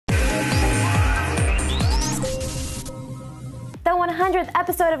100th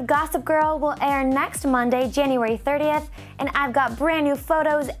episode of Gossip Girl will air next Monday, January 30th, and I've got brand new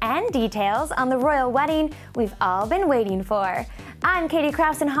photos and details on the royal wedding we've all been waiting for. I'm Katie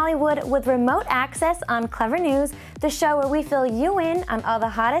Krause in Hollywood with remote access on Clever News, the show where we fill you in on all the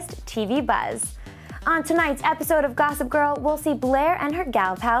hottest TV buzz. On tonight's episode of Gossip Girl, we'll see Blair and her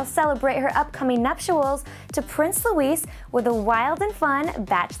gal pals celebrate her upcoming nuptials to Prince Louis with a wild and fun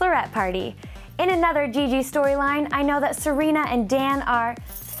bachelorette party. In another Gigi storyline, I know that Serena and Dan are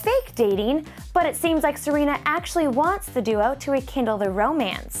fake dating, but it seems like Serena actually wants the duo to rekindle their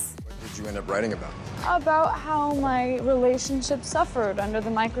romance. What did you end up writing about? About how my relationship suffered under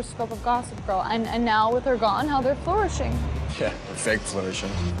the microscope of Gossip Girl, and now with her gone, how they're flourishing. Yeah, they're fake flourishing.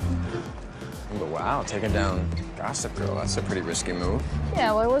 But wow, taking down Gossip Girl, that's a pretty risky move.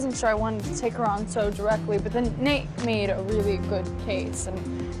 Yeah, well, I wasn't sure I wanted to take her on so directly, but then Nate made a really good case,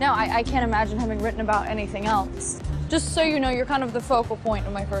 and now I can't imagine having written about anything else. Just so you know, you're kind of the focal point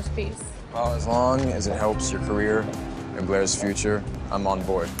of my first piece. Well, as long as it helps your career and Blair's future, I'm on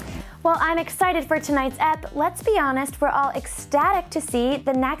board. Well, I'm excited for tonight's ep. Let's be honest, we're all ecstatic to see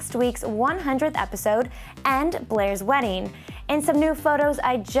the next week's 100th episode and Blair's wedding. In some new photos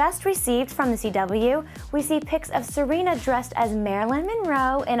I just received from the CW, we see pics of Serena dressed as Marilyn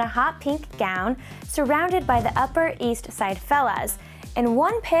Monroe in a hot pink gown, surrounded by the Upper East Side fellas. In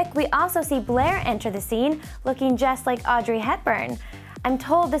one pic, we also see Blair enter the scene, looking just like Audrey Hepburn. I'm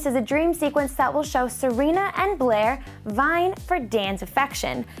told this is a dream sequence that will show Serena and Blair vying for Dan's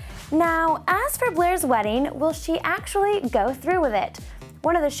affection. Now, as for Blair's wedding, will she actually go through with it?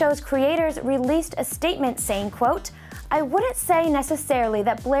 One of the show's creators released a statement saying, quote, "I wouldn't say necessarily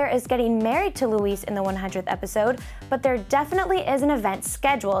that Blair is getting married to Louis in the 100th episode, but there definitely is an event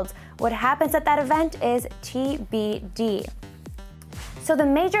scheduled. What happens at that event is TBD." So the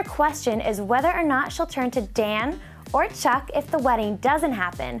major question is whether or not she'll turn to Dan or Chuck if the wedding doesn't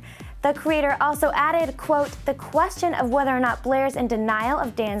happen. The creator also added, quote, "The question of whether or not Blair's in denial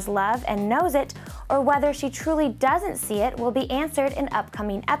of Dan's love and knows it, or whether she truly doesn't see it, will be answered in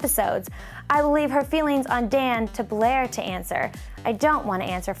upcoming episodes. I will leave her feelings on Dan to Blair to answer. I don't want to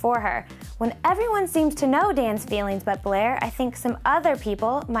answer for her. When everyone seems to know Dan's feelings but Blair, I think some other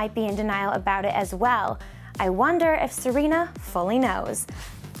people might be in denial about it as well. I wonder if Serena fully knows."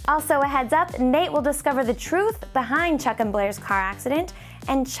 Also, a heads up, Nate will discover the truth behind Chuck and Blair's car accident,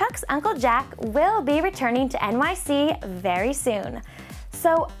 and Chuck's Uncle Jack will be returning to NYC very soon.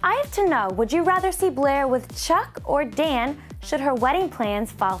 So I have to know, would you rather see Blair with Chuck or Dan should her wedding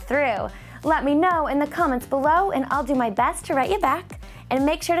plans fall through? Let me know in the comments below, and I'll do my best to write you back. And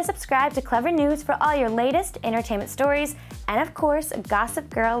make sure to subscribe to Clever News for all your latest entertainment stories and, of course, Gossip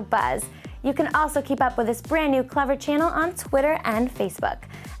Girl buzz. You can also keep up with this brand new Clever channel on Twitter and Facebook.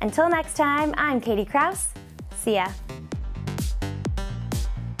 Until next time, I'm Katie Krause. See ya.